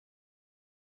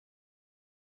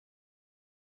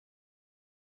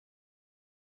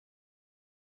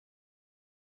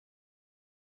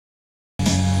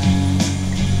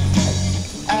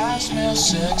All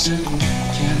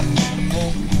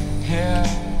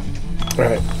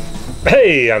right.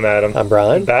 Hey, I'm Adam. I'm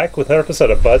Brian. Back with another episode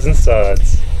of Buds and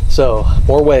Suds. So,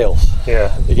 more whales.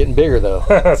 Yeah. They're getting bigger, though.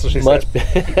 That's what she said.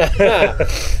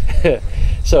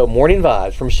 So, Morning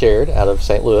Vibes from Shared out of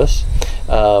St. Louis.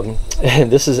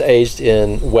 And this is aged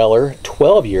in Weller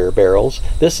 12-year barrels.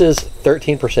 This is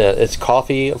 13%. It's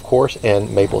coffee, of course,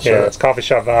 and maple syrup. Yeah, it's coffee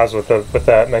shop vibes with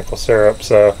that maple syrup.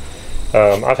 So,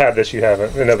 I've had this, you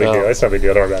haven't. No big deal. It's no big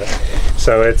deal. Don't worry about it.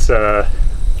 So, it's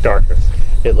darkness.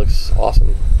 It looks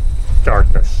awesome.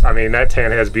 Darkness. I mean, that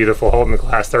tan has beautiful, holding the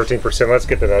glass, 13%. Let's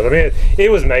get to that. I mean,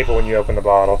 it was maple when you open the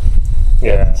bottle.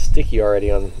 Yeah, it's sticky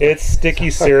already on. It's sticky,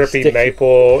 syrupy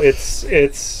maple. This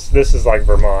is like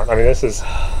Vermont. I mean, this is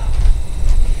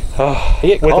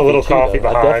with a little coffee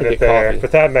behind it there. Coffee.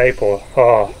 But that maple.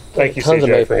 Oh, thank you,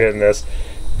 CJ, for hitting this.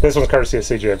 This one's courtesy of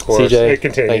CJ, of course. CJ, it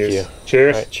continues. Thank you.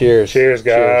 Cheers. Right, cheers. Cheers,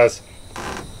 guys.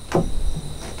 Cheers.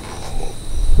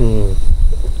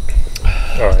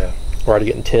 Oh yeah. We're already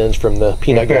getting tins from the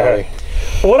peanut gallery.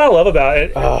 What I love about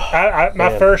it,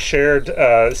 my first shared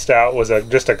stout was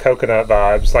just a coconut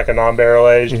vibes, like a non-barrel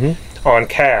aged on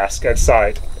cask at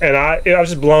site, and I was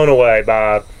just blown away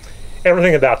by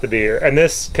everything about the beer. And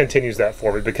this continues that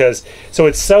for me because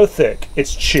it's so thick,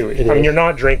 it's chewy. I mean, you're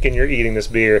not drinking, you're eating this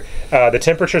beer. The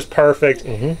temperature's perfect,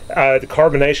 the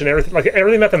carbonation, everything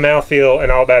about the mouthfeel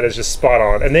and all that is just spot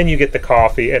on. And then you get the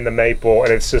coffee and the maple,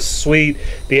 and it's just sweet.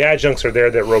 The adjuncts are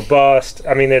there, they're robust.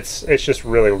 I mean, it's just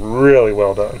really, really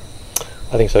well done.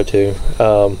 I think so too.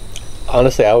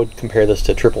 Honestly, I would compare this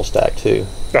to triple stack too.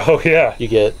 Oh yeah, you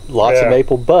get lots of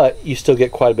maple, but you still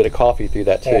get quite a bit of coffee through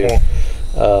that too.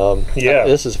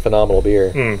 This is a phenomenal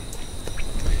beer.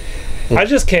 I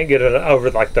just can't get it over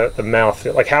like the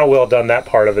mouthfeel, like how well done that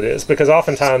part of it is, because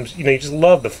oftentimes you just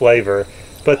love the flavor,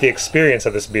 but the experience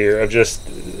of this beer, of just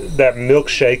that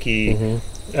milkshaky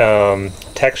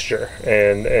texture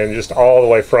and just all the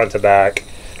way front to back,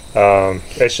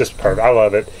 it's just perfect. I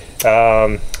love it.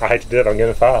 I hate to do it. I'm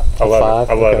giving it 5. I love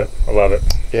it. I love it. I love it.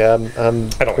 Yeah, I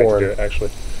don't hate to do it,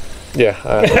 actually. Yeah.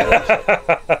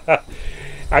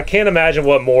 I can't imagine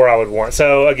what more I would want.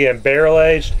 So again, barrel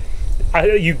aged,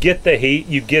 you get the heat.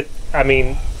 You get, I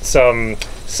mean, some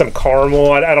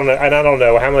caramel. I don't know, and I don't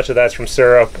know how much of that's from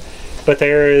syrup, but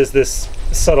there is this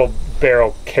subtle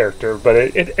barrel character. But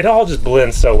it all just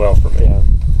blends so well for me.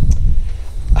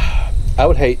 Yeah. I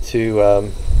would hate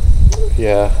to.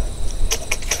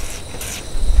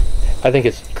 I think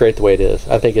it's great the way it is.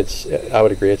 I think I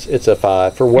would agree. It's a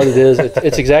 5 for what it is.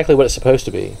 It's exactly what it's supposed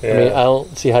to be. Yeah. I mean, I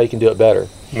don't see how you can do it better.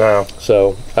 No.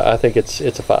 So I think it's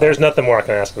a 5. There's nothing more I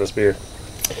can ask for this beer.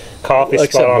 Coffee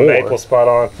spot on, maple spot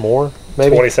on. More,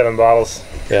 maybe 27 bottles.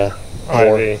 Yeah.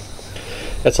 More. IV.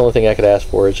 That's the only thing I could ask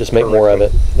for, is just make more of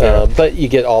it. Yeah. But you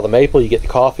get all the maple, you get the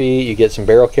coffee, you get some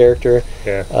barrel character.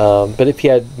 Yeah. But if you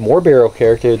had more barrel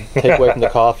character, it'd take away from the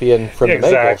coffee and from the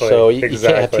maple. So you can't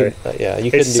have too.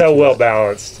 You couldn't. It's so well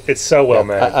balanced. It's so well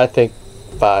made. I think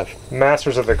 5.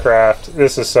 Masters of the craft.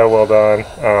 This is so well done.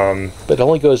 But it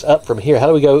only goes up from here. How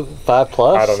do we go 5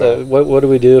 plus? I don't know. What do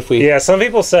we do if we? Yeah, some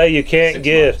people say you can't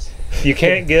give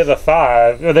a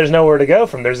 5. There's nowhere to go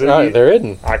from. There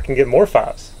isn't. I can get more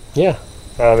 5s. Yeah.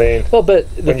 I mean, well, but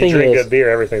the thing you drink is, good beer,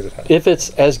 everything's a 5. If it's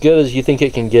as good as you think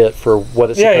it can get for what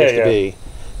it's supposed to be,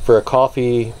 for a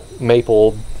coffee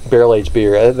maple barrel aged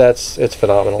beer, it's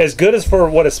phenomenal. As good as for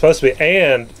what it's supposed to be,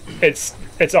 and it's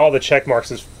all the check marks.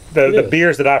 The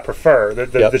beers that I prefer,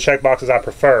 the check boxes I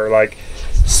prefer, like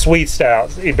sweet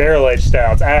stouts, barrel aged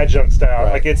stouts, adjunct stout.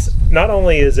 Right. Like, it's not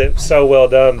only is it so well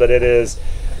done, but it is.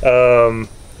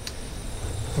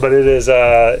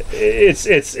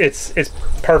 It's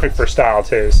perfect for style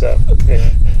too. So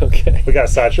okay, we got a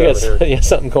sideshow over here. Yeah,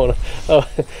 something going on. Oh,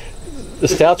 the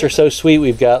stouts are so sweet.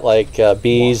 We've got like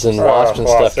bees and wasps and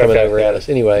stuff coming over at us.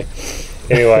 Anyway,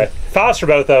 5s for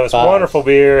both of us. 5s. Wonderful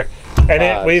beer,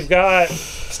 and we've got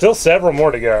still several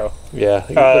more to go. Yeah,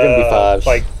 we're gonna be 5s.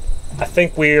 Like, I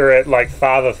think we are at like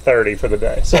 5 of 30 for the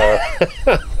day. So.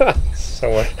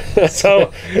 It's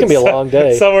gonna be a long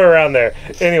day. Somewhere around there.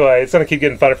 Anyway, it's gonna keep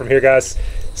getting funner from here, guys.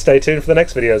 Stay tuned for the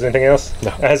next videos. Anything else?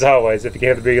 No. As always, if you can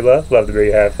have the beer you love the beer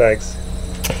you have. Thanks.